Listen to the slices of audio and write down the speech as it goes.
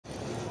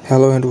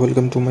Hello and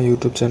welcome to my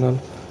YouTube channel.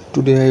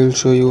 Today I will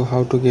show you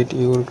how to get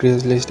your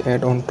Craigslist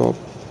ad on top.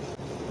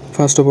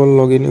 First of all,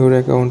 log in your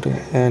account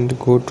and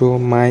go to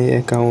my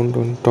account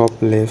on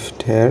top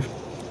left here.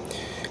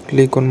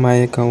 Click on my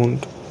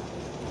account.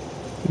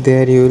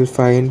 There you will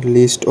find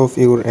list of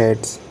your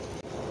ads.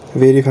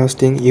 Very first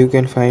thing, you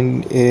can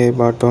find a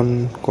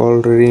button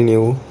called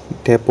renew.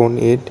 Tap on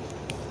it.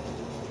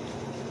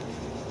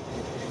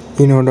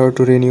 In order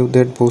to renew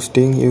that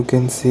posting, you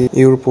can see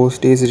your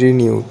post is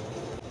renewed.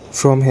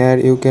 From here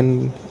you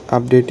can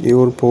update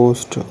your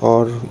post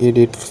or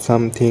edit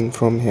something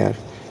from here.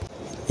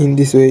 In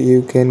this way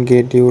you can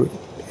get your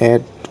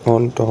ad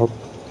on top.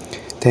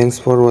 Thanks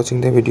for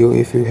watching the video.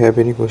 If you have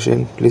any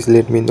question, please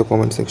let me in the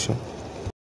comment section.